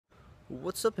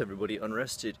What's up, everybody?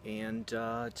 Unrested, and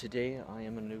today I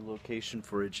am in a new location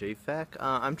for a JFAQ.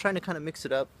 I'm trying to kind of mix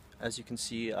it up. As you can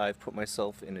see, I've put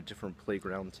myself in a different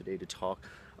playground today to talk.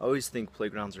 I always think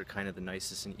playgrounds are kind of the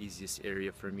nicest and easiest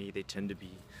area for me. They tend to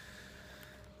be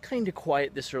kind of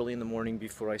quiet this early in the morning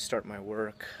before I start my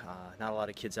work. Not a lot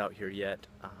of kids out here yet,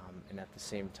 and at the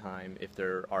same time, if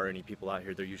there are any people out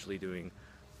here, they're usually doing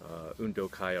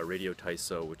undokai or radio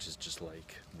taiso, which is just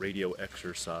like radio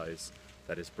exercise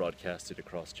that is broadcasted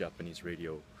across Japanese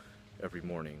radio every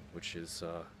morning, which is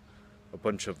a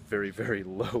bunch of very, very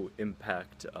low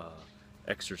impact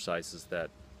exercises that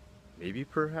maybe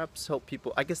perhaps help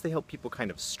people. I guess they help people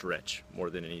kind of stretch more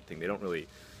than anything. They don't really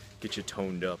get you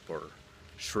toned up or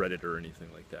shredded or anything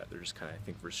like that. They're just kind of, I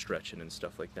think, for stretching and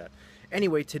stuff like that.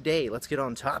 Anyway, today, let's get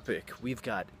on topic. We've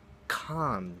got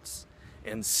cons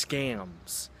and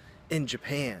scams in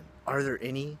Japan. Are there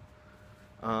any?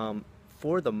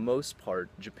 For the most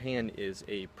part, Japan is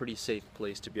a pretty safe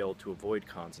place to be able to avoid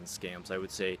cons and scams. I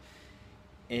would say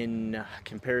in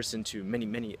comparison to many,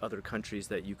 many other countries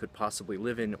that you could possibly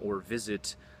live in or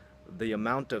visit, the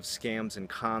amount of scams and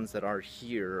cons that are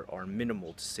here are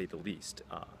minimal, to say the least,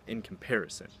 in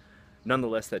comparison.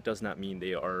 Nonetheless, that does not mean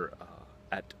they are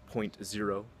at point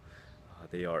zero.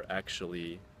 They are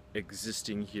actually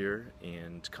existing here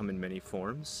and come in many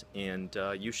forms, and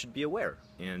you should be aware.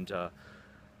 And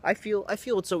I feel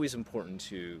it's always important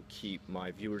to keep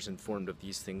my viewers informed of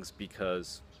these things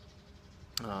because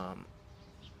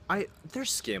there's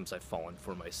scams I've fallen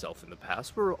for myself in the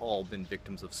past. We've all been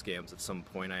victims of scams at some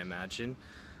point, I imagine.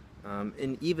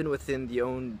 And even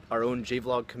within our own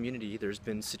JVlog community, there's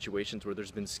been situations where there's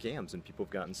been scams and people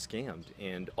have gotten scammed.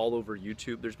 And all over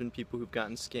YouTube, there's been people who've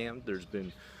gotten scammed. There's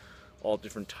been all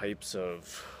different types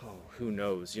of, who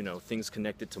knows, things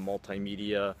connected to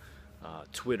multimedia,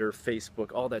 Twitter,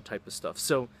 Facebook, all that type of stuff.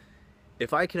 So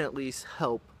if I can at least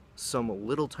help some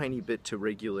little tiny bit to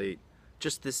regulate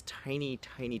just this tiny,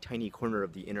 tiny, tiny corner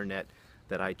of the internet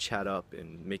that I chat up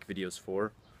and make videos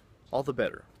for, all the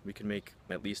better. We can make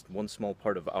at least one small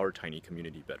part of our tiny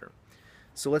community better.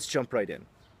 So let's jump right in.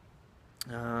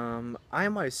 I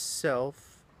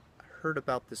myself heard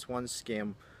about this one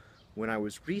scam when I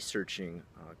was researching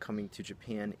coming to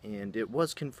Japan, and it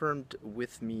was confirmed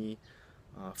with me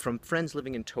from friends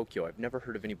living in Tokyo. I've never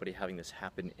heard of anybody having this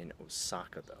happen in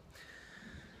Osaka, though.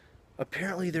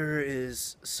 Apparently there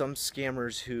is some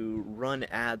scammers who run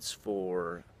ads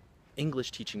for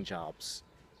English teaching jobs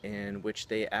in which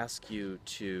they ask you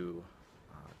to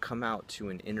come out to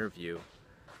an interview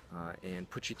and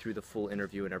put you through the full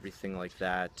interview and everything like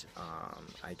that.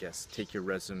 I guess take your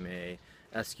resume,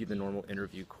 ask you the normal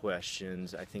interview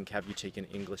questions, I think have you take an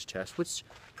English test, which is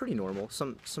pretty normal.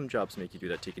 Some jobs make you do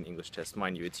that, take an English test.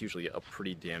 Mind you, it's usually a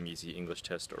pretty damn easy English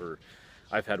test, or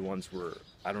I've had ones where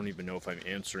I don't even know if I'm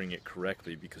answering it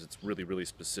correctly because it's really, really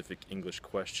specific English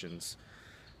questions,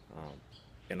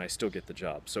 and I still get the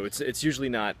job. So it's usually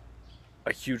not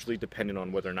a hugely dependent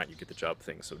on whether or not you get the job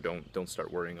thing, so don't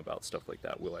start worrying about stuff like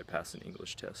that. Will I pass an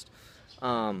English test?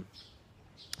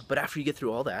 But after you get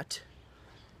through all that,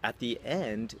 at the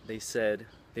end, they said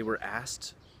they were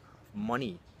asked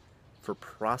money for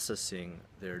processing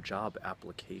their job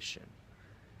application.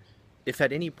 If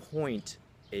at any point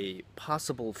a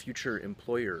possible future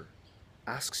employer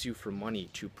asks you for money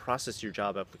to process your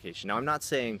job application, now I'm not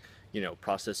saying,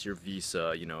 process your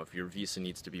visa, if your visa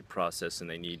needs to be processed and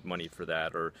they need money for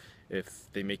that, or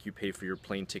if they make you pay for your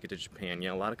plane ticket to Japan.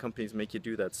 Yeah, a lot of companies make you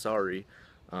do that, sorry.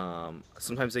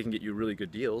 Sometimes they can get you really good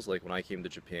deals. Like when I came to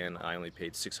Japan, I only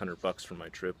paid $600 for my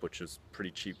trip, which was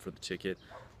pretty cheap for the ticket.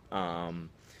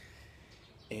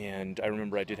 And I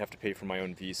remember I did have to pay for my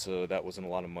own visa. That wasn't a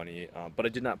lot of money, but I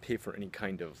did not pay for any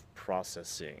kind of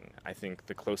processing. I think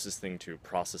the closest thing to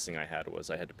processing I had was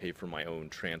I had to pay for my own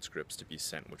transcripts to be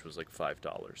sent, which was like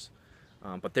 $5.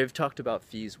 But they've talked about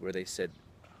fees where they said,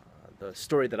 the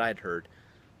story that I'd heard,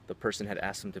 the person had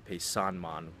asked them to pay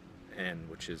sanman,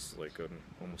 which is like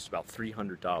almost about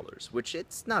 $300, which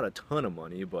it's not a ton of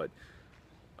money, but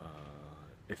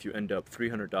if you end up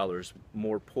 $300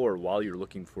 more poor while you're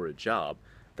looking for a job,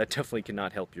 that definitely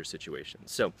cannot help your situation.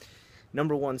 So,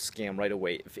 number one scam right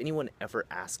away: if anyone ever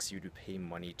asks you to pay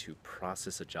money to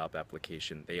process a job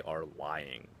application, they are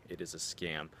lying. It is a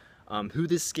scam. Who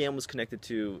this scam was connected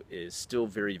to is still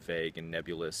very vague and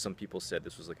nebulous. Some people said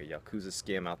this was like a Yakuza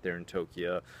scam out there in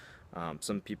Tokyo.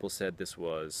 Some people said this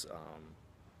was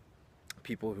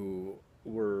people who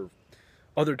were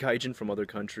other gaijin from other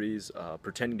countries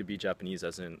pretending to be Japanese,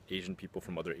 as in Asian people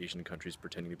from other Asian countries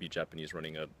pretending to be Japanese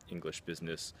running an English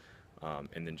business,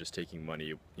 and then just taking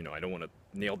money. I don't want to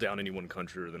nail down any one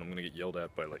country or then I'm going to get yelled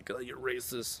at by like, oh, you're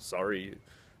racist. Sorry,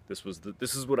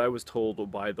 This is what I was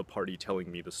told by the party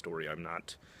telling me the story. I'm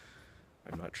not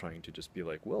trying to just be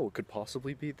like, well, it could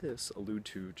possibly be this, allude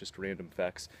to just random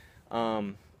facts.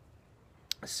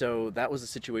 So that was the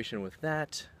situation with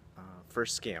that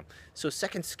first scam. So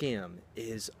second scam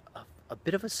is a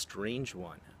bit of a strange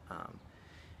one.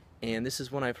 And this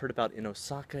is one I've heard about in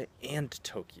Osaka and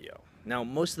Tokyo. Now,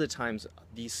 most of the times,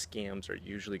 these scams are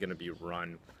usually going to be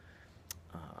run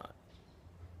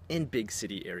in big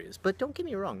city areas. But don't get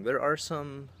me wrong, there are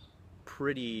some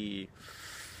pretty,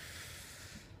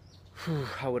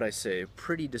 how would I say,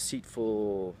 pretty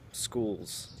deceitful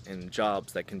schools and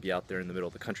jobs that can be out there in the middle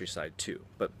of the countryside too.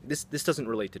 But this doesn't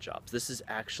relate to jobs. This is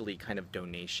actually kind of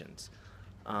donations.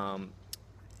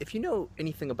 If you know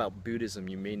anything about Buddhism,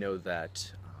 you may know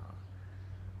that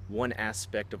one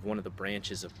aspect of one of the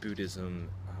branches of Buddhism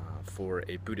for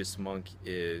a Buddhist monk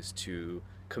is to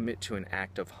commit to an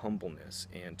act of humbleness.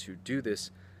 And to do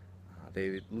this,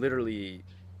 they literally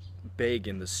beg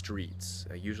in the streets.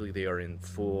 Usually they are in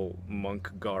full monk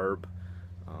garb.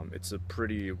 It's a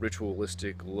pretty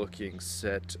ritualistic looking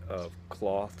set of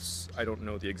cloths. I don't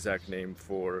know the exact name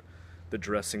for the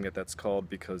dressing that's called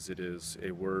because it is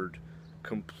a word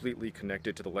completely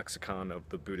connected to the lexicon of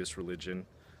the Buddhist religion.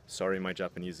 Sorry, my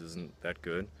Japanese isn't that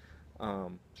good.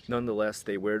 Nonetheless,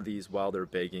 they wear these while they're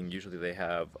begging. Usually they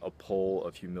have a pole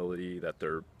of humility that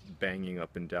they're banging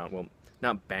up and down. Well,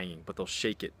 not banging, but they'll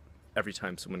shake it every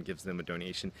time someone gives them a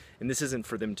donation. And this isn't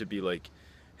for them to be like,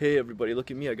 hey everybody,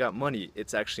 look at me, I got money.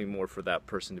 It's actually more for that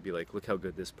person to be like, look how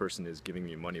good this person is giving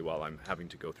me money while I'm having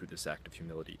to go through this act of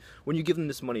humility. When you give them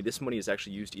this money is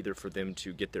actually used either for them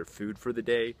to get their food for the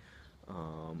day,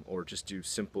 or just do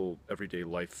simple everyday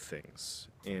life things.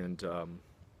 And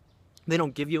they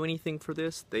don't give you anything for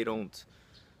this. They don't.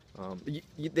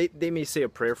 They may say a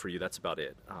prayer for you. That's about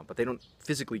it. But they don't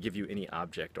physically give you any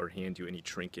object or hand you any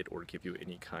trinket or give you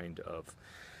any kind of,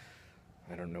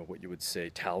 I don't know what you would say,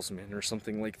 talisman or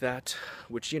something like that.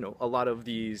 Which, you know, a lot of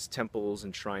these temples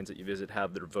and shrines that you visit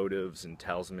have their votives and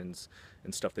talismans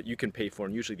and stuff that you can pay for.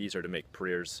 And usually these are to make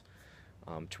prayers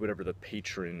to whatever the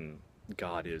patron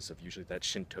god is of usually that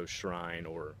Shinto shrine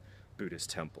or Buddhist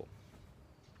temple.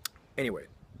 Anyway,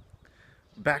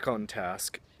 back on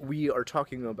task. We are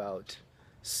talking about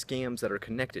scams that are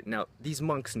connected. Now, these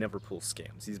monks never pull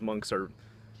scams. These monks are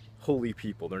holy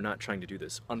people. They're not trying to do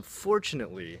this.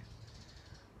 Unfortunately,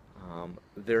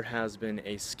 there has been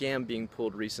a scam being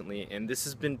pulled recently, and this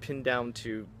has been pinned down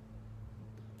to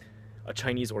a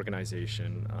Chinese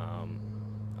organization.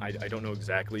 I don't know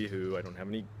exactly who. I don't have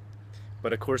any.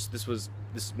 But of course, this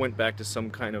went back to some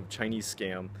kind of Chinese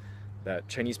scam that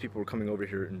Chinese people were coming over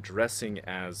here and dressing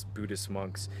as Buddhist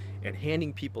monks and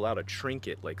handing people out a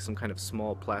trinket, like some kind of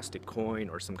small plastic coin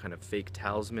or some kind of fake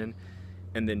talisman,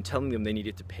 and then telling them they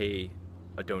needed to pay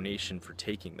a donation for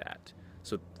taking that.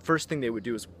 So first thing they would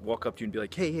do is walk up to you and be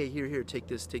like, hey, here, take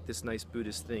this nice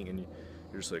Buddhist thing. And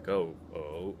you're just like, oh,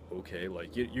 okay.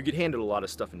 Like you get handed a lot of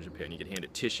stuff in Japan. You get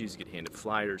handed tissues, you get handed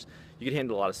flyers, you get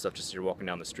handed a lot of stuff just as you're walking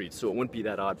down the street. So it wouldn't be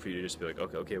that odd for you to just be like,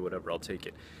 okay, whatever, I'll take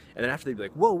it. And then after they'd be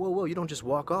like, whoa, you don't just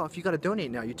walk off. You got to donate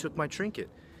now. You took my trinket.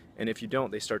 And if you don't,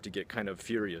 they start to get kind of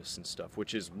furious and stuff,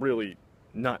 which is really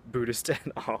not Buddhist at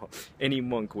all. Any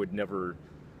monk would never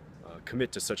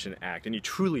commit to such an act. Any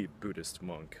truly Buddhist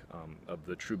monk of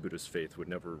the true Buddhist faith would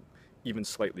never even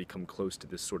slightly come close to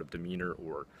this sort of demeanor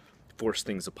or force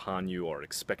things upon you or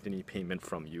expect any payment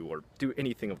from you or do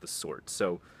anything of the sort.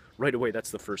 So right away,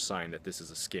 that's the first sign that this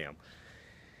is a scam.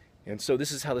 And so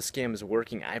this is how the scam is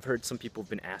working. I've heard some people have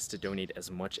been asked to donate as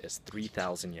much as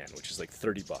 3,000 yen, which is like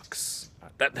 30 bucks.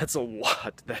 That's a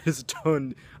lot. That is a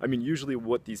ton. I mean, usually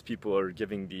what these people are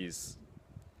giving these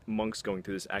monks going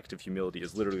through this act of humility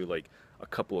is literally like a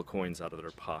couple of coins out of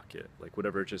their pocket, like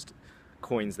whatever just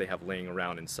coins they have laying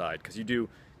around inside. Because you do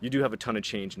have a ton of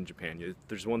change in Japan.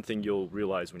 There's one thing you'll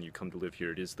realize when you come to live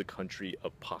here. It is the country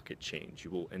of pocket change.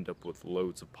 You will end up with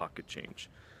loads of pocket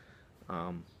change.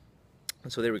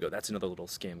 So there we go. That's another little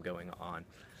scam going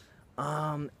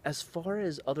on. As far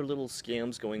as other little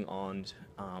scams going on,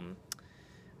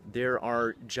 there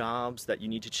are jobs that you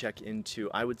need to check into.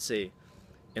 I would say,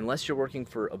 unless you're working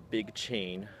for a big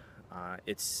chain,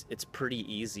 it's pretty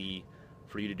easy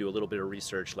for you to do a little bit of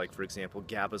research. Like, for example,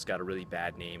 GABA's got a really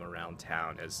bad name around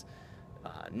town as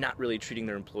not really treating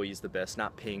their employees the best,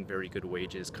 not paying very good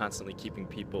wages, constantly keeping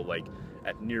people like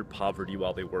at near poverty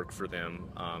while they work for them.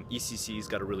 ECC's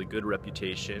got a really good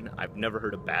reputation. I've never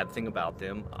heard a bad thing about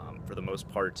them. For the most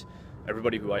part,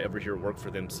 everybody who I ever hear work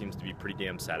for them seems to be pretty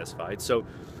damn satisfied. So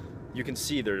you can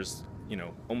see there's you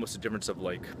know, almost a difference of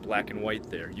like black and white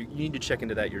there. You need to check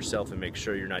into that yourself and make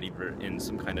sure you're not either in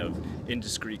some kind of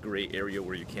indiscreet gray area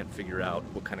where you can't figure out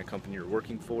what kind of company you're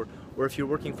working for, or if you're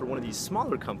working for one of these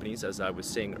smaller companies, as I was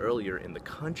saying earlier, in the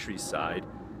countryside,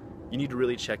 you need to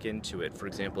really check into it. For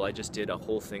example, I just did a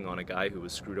whole thing on a guy who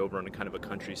was screwed over on a kind of a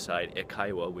countryside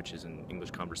eikaiwa, which is an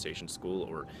English conversation school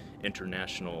or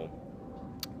international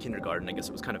kindergarten. I guess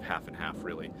it was kind of half and half,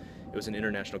 really. It was an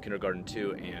international kindergarten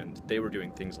too, and they were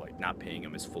doing things like not paying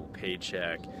him his full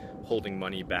paycheck, holding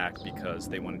money back because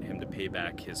they wanted him to pay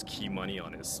back his key money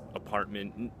on his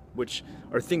apartment, which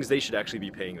are things they should actually be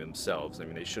paying themselves. I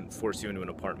mean, they shouldn't force you into an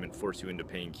apartment, force you into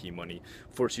paying key money,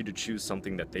 force you to choose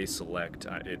something that they select.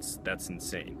 That's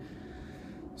insane.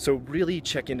 So really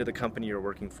check into the company you're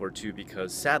working for too,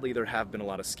 because sadly there have been a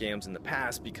lot of scams in the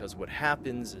past, because what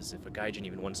happens is if a gaijin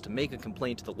even wants to make a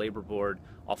complaint to the labor board,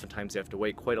 oftentimes they have to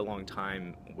wait quite a long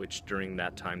time, which during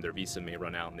that time their visa may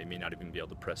run out and they may not even be able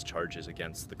to press charges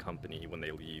against the company when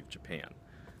they leave Japan.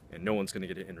 And no one's going to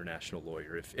get an international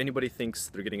lawyer. If anybody thinks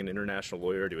they're getting an international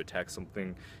lawyer to attack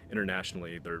something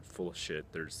internationally, they're full of shit.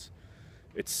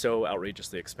 It's so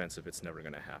outrageously expensive, it's never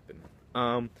going to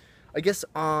happen. I guess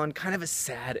on kind of a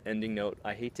sad ending note,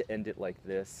 I hate to end it like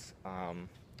this.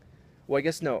 Well, I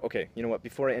guess no. Okay, you know what?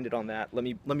 Before I end it on that, let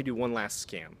me do one last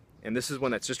scam. And this is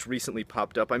one that's just recently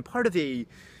popped up. I'm part of a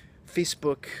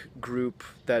Facebook group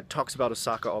that talks about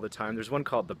Osaka all the time. There's one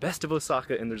called The Best of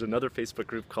Osaka, and there's another Facebook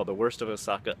group called The Worst of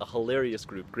Osaka, a hilarious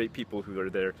group, great people who are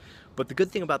there. But the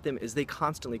good thing about them is they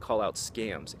constantly call out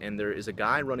scams, and there is a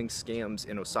guy running scams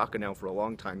in Osaka now for a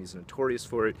long time. He's notorious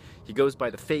for it. He goes by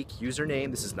the fake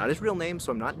username. This is not his real name,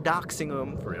 so I'm not doxing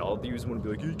him. For all of you who want to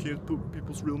be like, hey, you can't put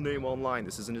people's real name online.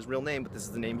 This isn't his real name, but this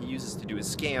is the name he uses to do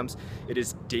his scams. It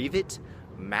is David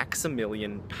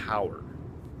Maximilian Power.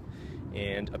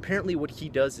 And apparently what he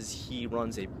does is he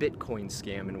runs a Bitcoin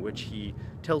scam in which he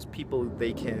tells people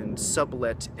they can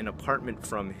sublet an apartment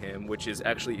from him, which is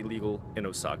actually illegal in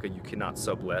Osaka. You cannot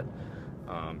sublet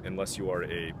unless you are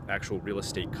a actual real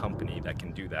estate company that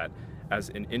can do that. As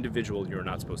an individual, you're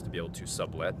not supposed to be able to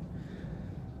sublet.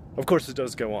 Of course, it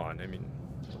does go on. I mean,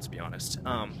 let's be honest.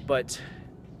 But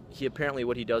he apparently,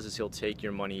 what he does is he'll take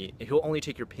your money, he'll only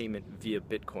take your payment via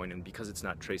Bitcoin, and because it's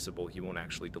not traceable, he won't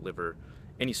actually deliver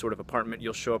any sort of apartment.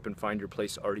 You'll show up and find your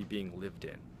place already being lived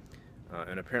in.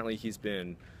 And apparently he's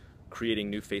been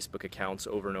creating new Facebook accounts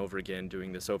over and over again,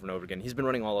 doing this over and over again. He's been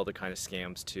running all other kind of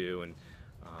scams too, and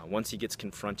once he gets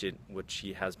confronted, which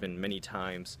he has been many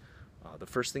times, the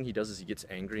first thing he does is he gets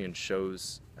angry and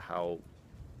shows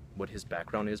what his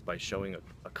background is by showing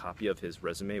a copy of his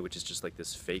resume, which is just like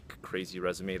this fake crazy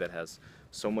resume that has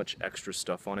so much extra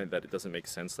stuff on it that it doesn't make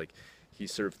sense. Like, he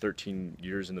served 13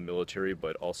 years in the military,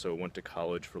 but also went to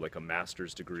college for like a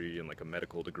master's degree and like a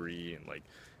medical degree, and like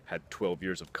had 12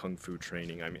 years of kung fu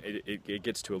training. I mean, it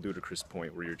gets to a ludicrous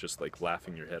point where you're just like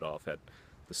laughing your head off at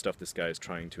the stuff this guy is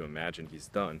trying to imagine he's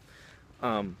done.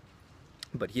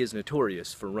 But he is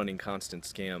notorious for running constant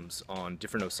scams on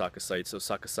different Osaka sites.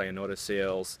 Osaka Sayonara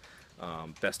Sales,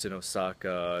 Best in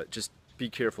Osaka. Just be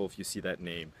careful if you see that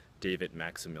name, David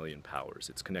Maximilian Powers.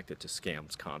 It's connected to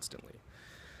scams constantly.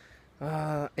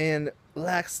 And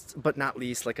last but not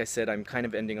least, like I said, I'm kind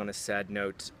of ending on a sad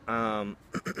note.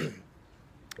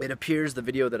 It appears the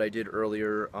video that I did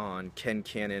earlier on Ken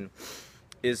Cannon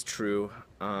is true.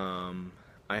 I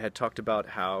had talked about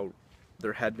how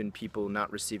there had been people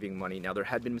not receiving money. Now, there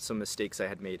had been some mistakes I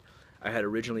had made. I had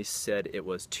originally said it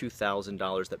was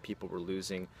 $2,000 that people were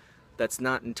losing. That's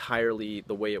not entirely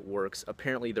the way it works.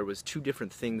 Apparently there was two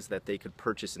different things that they could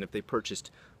purchase, and if they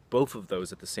purchased both of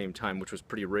those at the same time, which was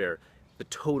pretty rare, the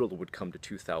total would come to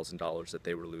 $2,000 that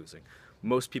they were losing.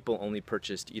 Most people only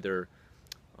purchased either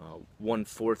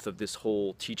 1/4 of this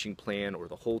whole teaching plan or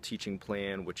the whole teaching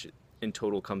plan, which in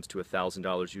total comes to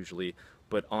 $1,000 usually,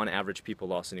 but on average people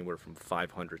lost anywhere from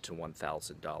 $500 to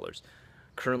 $1,000.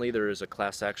 Currently there is a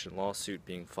class action lawsuit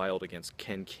being filed against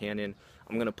Ken Cannon.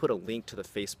 I'm going to put a link to the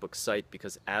Facebook site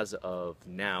because as of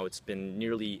now, it's been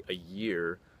nearly a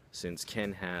year since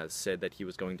Ken has said that he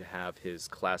was going to have his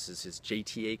classes, his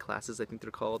JTA classes, I think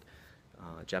they're called,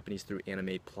 Japanese through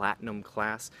Anime Platinum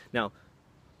class. Now,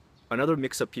 another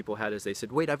mix-up people had is they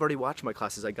said, wait, I've already watched my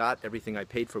classes, I got everything I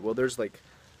paid for. Well, there's like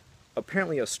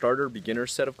apparently a starter beginner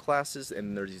set of classes,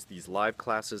 and there's these live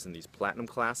classes and these platinum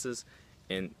classes,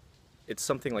 and it's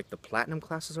something like the platinum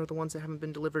classes are the ones that haven't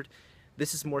been delivered.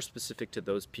 This is more specific to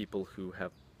those people who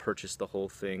have purchased the whole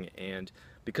thing, and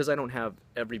because I don't have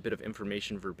every bit of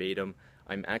information verbatim,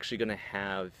 I'm actually going to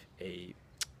have a,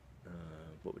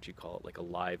 what would you call it, like a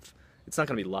live, it's not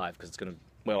going to be live because it's going to,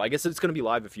 well, I guess it's going to be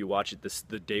live if you watch it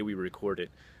the day we record it,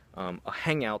 a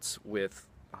Hangouts with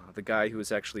the guy who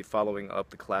is actually following up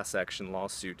the class action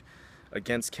lawsuit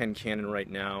against Ken Cannon right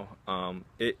now.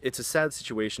 It's a sad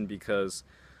situation because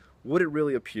what it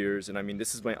really appears, and I mean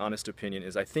this is my honest opinion,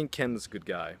 is I think Ken's a good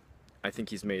guy. I think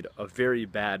he's made a very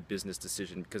bad business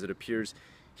decision because it appears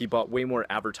he bought way more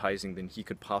advertising than he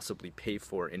could possibly pay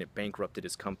for, and it bankrupted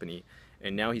his company,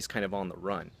 and now he's kind of on the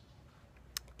run.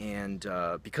 And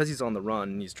because he's on the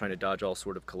run, he's trying to dodge all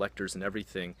sort of collectors and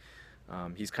everything.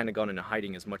 He's kind of gone into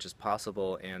hiding as much as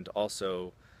possible, and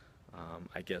also,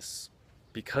 I guess,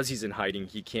 because he's in hiding,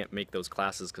 he can't make those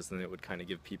classes because then it would kind of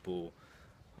give people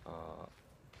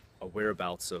a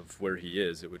whereabouts of where he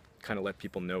is. It would kind of let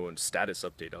people know a status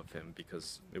update of him,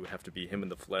 because it would have to be him in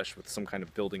the flesh with some kind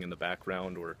of building in the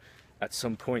background or at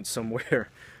some point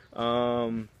somewhere.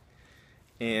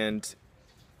 And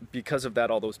because of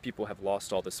that, all those people have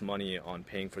lost all this money on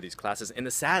paying for these classes. And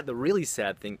the really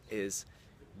sad thing is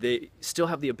they still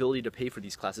have the ability to pay for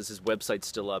these classes. His website's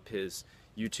still up, his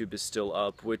YouTube is still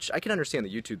up, which I can understand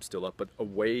that YouTube's still up, but a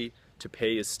way to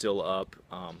pay is still up.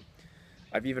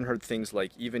 I've even heard things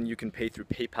like even you can pay through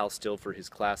PayPal still for his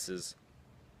classes,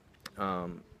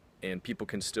 and people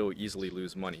can still easily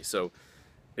lose money. So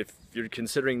if you're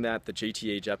considering that, the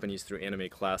JTA, Japanese through anime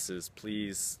classes,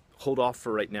 please hold off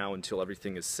for right now until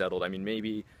everything is settled. I mean,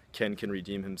 maybe Ken can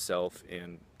redeem himself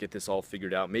and get this all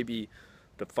figured out. Maybe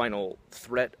the final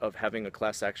threat of having a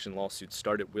class action lawsuit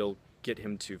started will get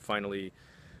him to finally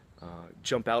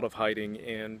jump out of hiding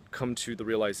and come to the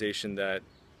realization that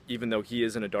even though he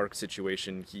is in a dark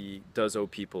situation, he does owe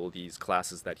people these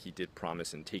classes that he did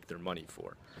promise and take their money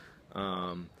for.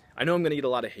 I know I'm going to get a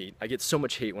lot of hate. I get so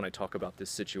much hate when I talk about this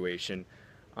situation.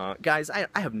 Guys, I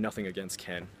have nothing against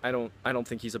Ken. I don't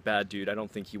think he's a bad dude. I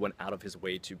don't think he went out of his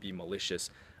way to be malicious.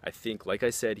 I think, like I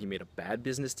said, he made a bad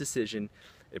business decision.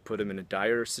 It put him in a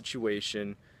dire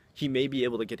situation. He may be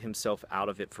able to get himself out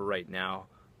of it for right now,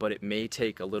 but it may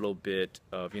take a little bit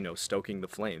of, you know, stoking the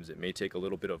flames. It may take a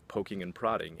little bit of poking and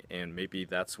prodding, and maybe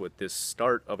that's what this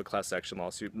start of a class action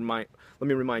lawsuit might. Let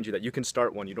me remind you that you can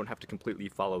start one. You don't have to completely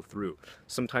follow through.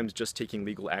 Sometimes just taking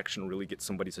legal action really gets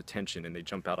somebody's attention, and they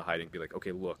jump out of hiding and be like,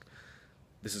 okay, look,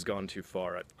 this has gone too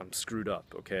far. I'm screwed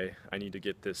up, okay? I need to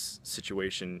get this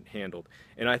situation handled.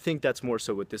 And I think that's more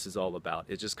so what this is all about.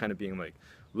 It's just kind of being like,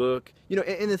 look, you know,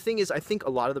 and the thing is, I think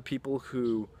a lot of the people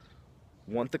who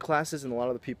want the classes and a lot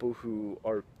of the people who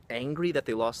are angry that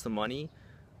they lost the money,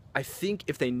 I think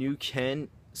if they knew Ken's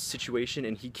situation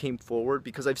and he came forward,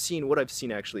 because what I've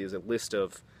seen actually is a list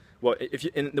of, well, if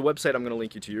you, in the website I'm going to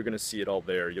link you to, you're going to see it all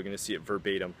there. You're going to see it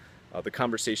verbatim. The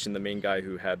conversation the main guy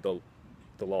who had the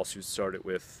lawsuit started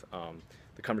with,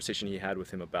 the conversation he had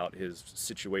with him about his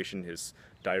situation, his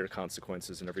dire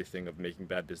consequences and everything of making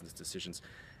bad business decisions.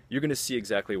 You're going to see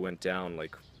exactly what went down,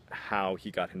 like how he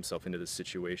got himself into this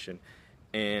situation.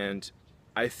 And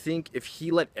I think if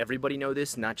he let everybody know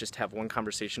this, not just have one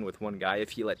conversation with one guy,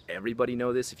 if he let everybody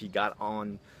know this, if he got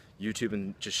on YouTube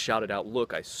and just shouted out,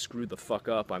 look, I screwed the fuck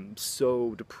up, I'm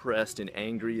so depressed and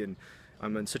angry and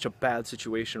I'm in such a bad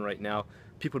situation right now,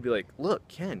 people would be like, look,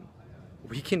 Ken,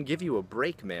 we can give you a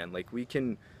break, man. Like, we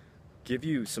can give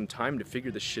you some time to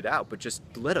figure this shit out, but just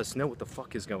let us know what the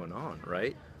fuck is going on,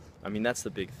 right? I mean, that's the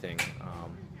big thing.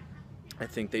 I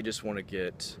think they just want to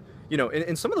get, you know,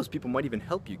 and some of those people might even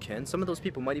help you, Ken. Some of those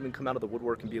people might even come out of the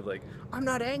woodwork and be like, I'm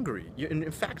not angry. And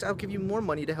in fact, I'll give you more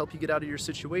money to help you get out of your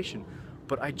situation.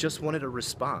 But I just wanted a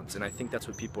response, and I think that's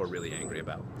what people are really angry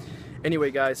about. Anyway,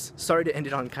 guys, sorry to end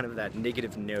it on kind of that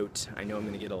negative note. I know I'm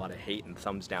going to get a lot of hate and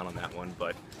thumbs down on that one,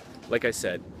 but like I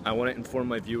said, I want to inform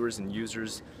my viewers and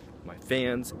users, my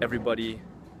fans, everybody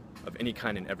of any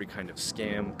kind and every kind of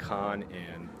scam, con,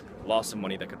 and loss of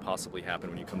money that could possibly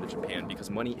happen when you come to Japan, because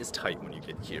money is tight when you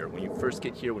get here. When you first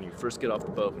get here, when you first get off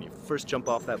the boat, when you first jump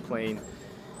off that plane,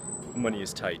 money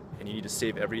is tight, and you need to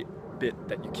save every bit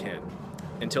that you can.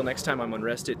 Until next time, I'm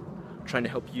Unrested, trying to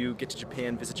help you get to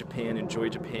Japan, visit Japan, enjoy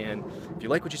Japan. If you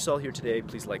like what you saw here today,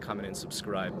 please like, comment, and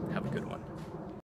subscribe. Have a good one.